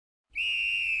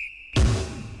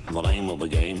The name of the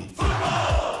game.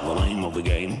 Football. The name of the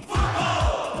game.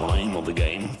 Football. The name of the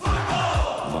game.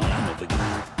 Football. The name of the game.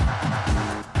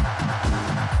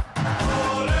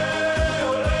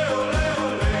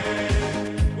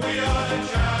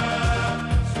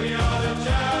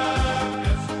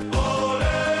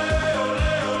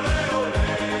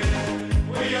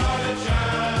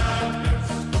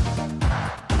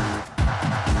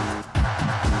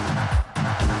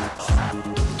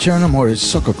 Chernomorets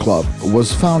Soccer Club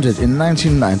was founded in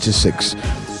 1996.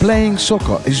 Playing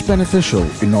soccer is beneficial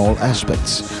in all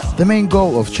aspects. The main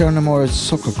goal of Chernomorets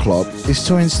Soccer Club is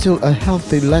to instill a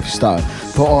healthy lifestyle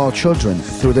for our children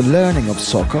through the learning of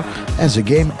soccer as a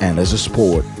game and as a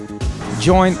sport.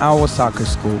 Join our soccer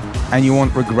school and you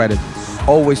won't regret it.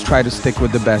 Always try to stick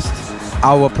with the best.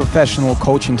 Our professional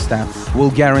coaching staff will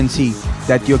guarantee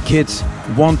that your kids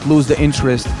won't lose the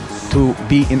interest to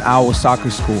be in our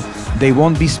soccer school. They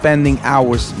won't be spending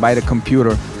hours by the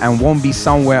computer and won't be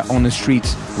somewhere on the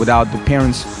streets without the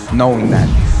parents knowing that.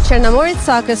 Chernomorets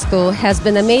Soccer School has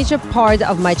been a major part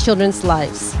of my children's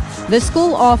lives. The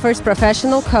school offers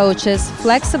professional coaches,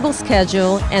 flexible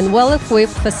schedule, and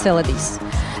well-equipped facilities.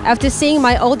 After seeing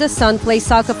my oldest son play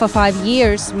soccer for 5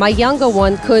 years, my younger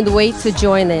one couldn't wait to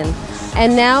join in.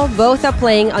 And now both are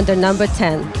playing under number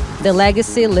 10. The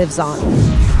legacy lives on.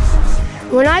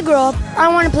 When I grow up, I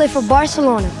want to play for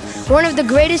Barcelona, one of the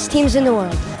greatest teams in the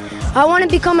world. I want to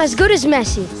become as good as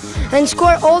Messi and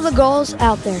score all the goals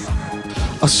out there.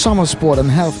 A summer sport and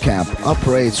health camp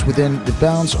operates within the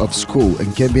bounds of school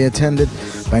and can be attended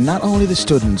by not only the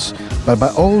students, but by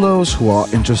all those who are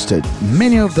interested.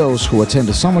 Many of those who attend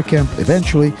the summer camp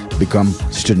eventually become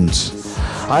students.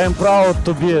 I am proud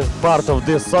to be part of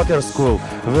this soccer school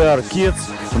where kids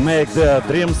make their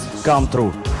dreams come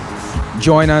true.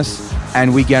 Join us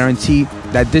and we guarantee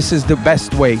that this is the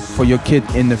best way for your kid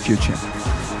in the future.